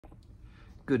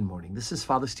Good morning. This is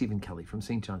Father Stephen Kelly from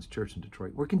St. John's Church in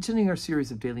Detroit. We're continuing our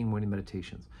series of daily morning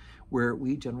meditations, where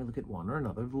we generally look at one or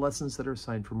another of the lessons that are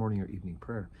assigned for morning or evening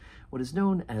prayer, what is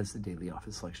known as the daily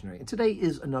office lectionary. And today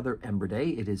is another Ember Day.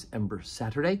 It is Ember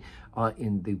Saturday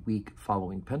in the week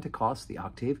following Pentecost, the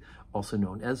octave, also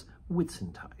known as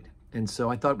Whitsuntide. And so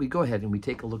I thought we'd go ahead and we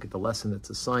take a look at the lesson that's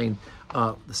assigned,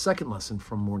 the second lesson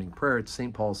from morning prayer. It's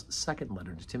St. Paul's second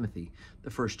letter to Timothy,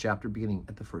 the first chapter, beginning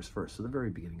at the first verse, so the very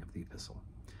beginning of the epistle.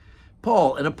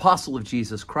 Paul, an apostle of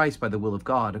Jesus Christ by the will of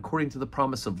God, according to the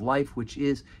promise of life which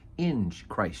is in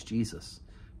Christ Jesus,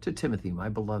 to Timothy, my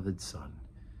beloved son.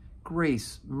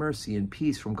 Grace, mercy, and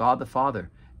peace from God the Father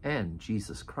and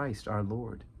Jesus Christ our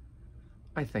Lord.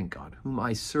 I thank God, whom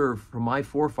I serve from my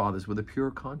forefathers with a pure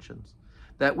conscience,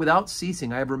 that without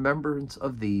ceasing I have remembrance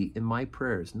of thee in my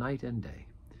prayers night and day,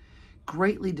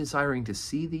 greatly desiring to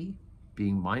see thee,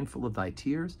 being mindful of thy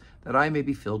tears, that I may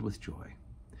be filled with joy.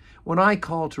 When I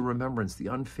call to remembrance the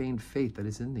unfeigned faith that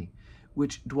is in thee,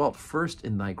 which dwelt first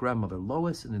in thy grandmother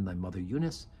Lois and in thy mother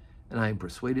Eunice, and I am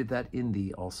persuaded that in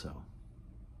thee also.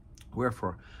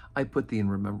 Wherefore I put thee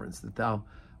in remembrance, that thou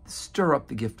stir up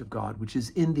the gift of God, which is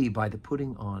in thee by the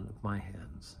putting on of my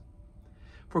hands.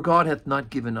 For God hath not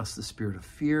given us the spirit of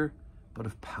fear, but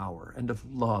of power, and of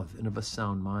love, and of a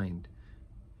sound mind.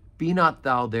 Be not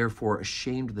thou therefore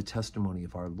ashamed of the testimony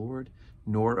of our Lord,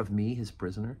 nor of me his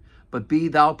prisoner, but be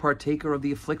thou partaker of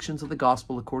the afflictions of the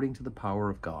gospel according to the power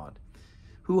of God,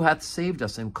 who hath saved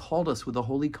us and called us with a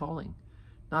holy calling,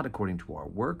 not according to our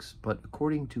works, but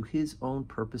according to his own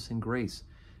purpose and grace,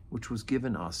 which was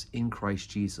given us in Christ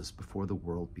Jesus before the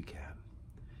world began,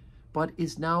 but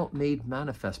is now made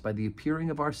manifest by the appearing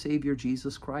of our Savior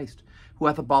Jesus Christ, who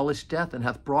hath abolished death and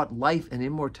hath brought life and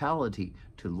immortality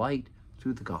to light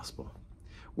through the gospel,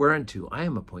 whereunto I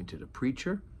am appointed a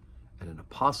preacher and an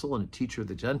apostle and a teacher of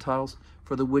the Gentiles,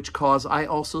 for the which cause I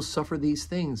also suffer these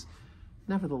things.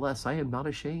 Nevertheless, I am not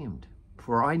ashamed,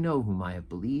 for I know whom I have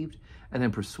believed, and am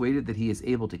persuaded that he is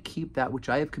able to keep that which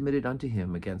I have committed unto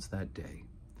him against that day.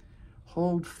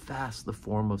 Hold fast the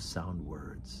form of sound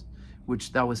words,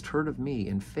 which thou hast heard of me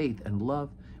in faith and love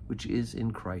which is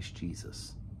in Christ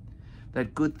Jesus.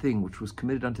 That good thing which was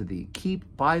committed unto thee, keep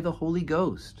by the Holy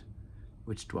Ghost,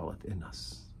 which dwelleth in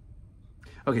us.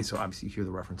 Okay, so obviously you hear the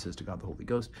references to God the Holy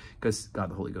Ghost, because God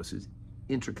the Holy Ghost is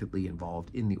intricately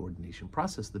involved in the ordination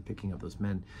process, the picking of those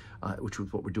men, which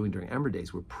was what we're doing during Ember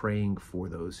Days. We're praying for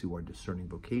those who are discerning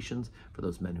vocations, for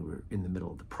those men who are in the middle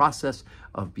of the process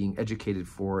of being educated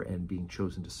for and being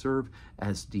chosen to serve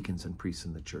as deacons and priests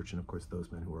in the church, and of course those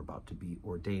men who are about to be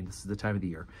ordained. This is the time of the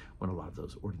year when a lot of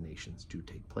those ordinations do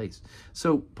take place.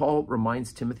 So Paul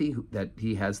reminds Timothy that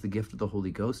he has the gift of the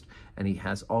Holy Ghost, and he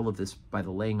has all of this by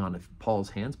the laying on of Paul's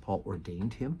hands. Paul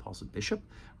ordained him. Paul's a bishop,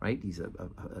 right? He's a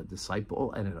disciple,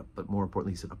 but more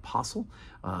importantly, he's an apostle,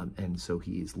 and so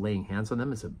he is laying hands on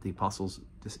them. As the apostles'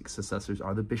 successors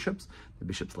are the bishops. The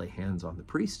bishops lay hands on the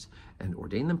priests and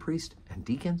ordain them priests and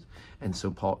deacons. And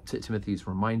so Timothy is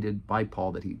reminded by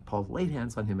Paul that Paul laid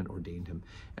hands on him and ordained him,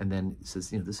 and then says,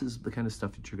 this is the kind of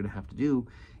stuff that you're going to have to do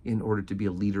in order to be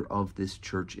a leader of this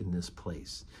church in this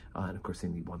place. And of course,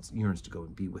 then he yearns to go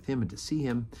and be with him and to see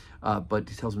him, but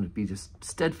he tells him to be just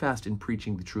steadfast in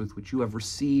preaching the truth which you have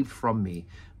received from me,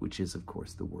 which is, of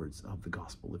course, the words of the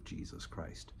gospel of Jesus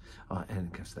Christ. And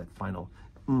of course, that final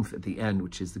oomph at the end,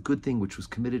 which is the good thing which was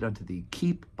committed unto thee,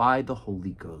 keep by the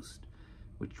Holy Ghost,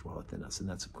 which dwelleth in us. And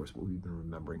that's, of course, what we've been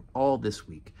remembering all this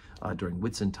week during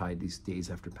Whitsuntide, these days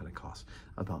after Pentecost,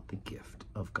 about the gift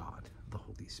of God, the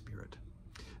Holy Spirit.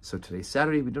 So today's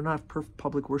Saturday. We do not have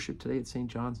public worship today at St.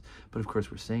 John's, but of course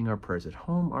we're saying our prayers at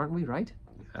home, aren't we, right?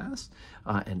 Yes.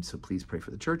 And so please pray for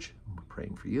the church. We're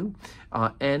praying for you.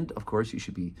 And of course you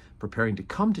should be preparing to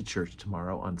come to church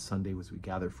tomorrow on Sunday as we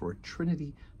gather for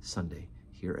Trinity Sunday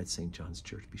here at St. John's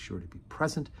Church. Be sure to be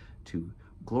present to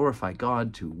glorify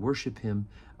God, to worship him,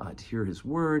 to hear his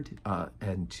word,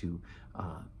 and to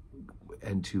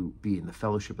be in the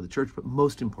fellowship of the church, but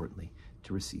most importantly,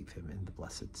 to receive him in the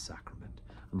Blessed Sacrament.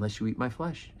 Unless you eat my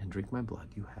flesh and drink my blood,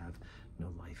 you have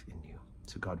no life in you.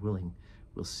 So God willing,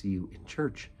 we'll see you in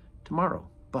church tomorrow.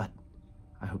 But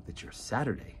I hope that your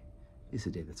Saturday is a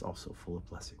day that's also full of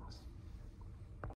blessings.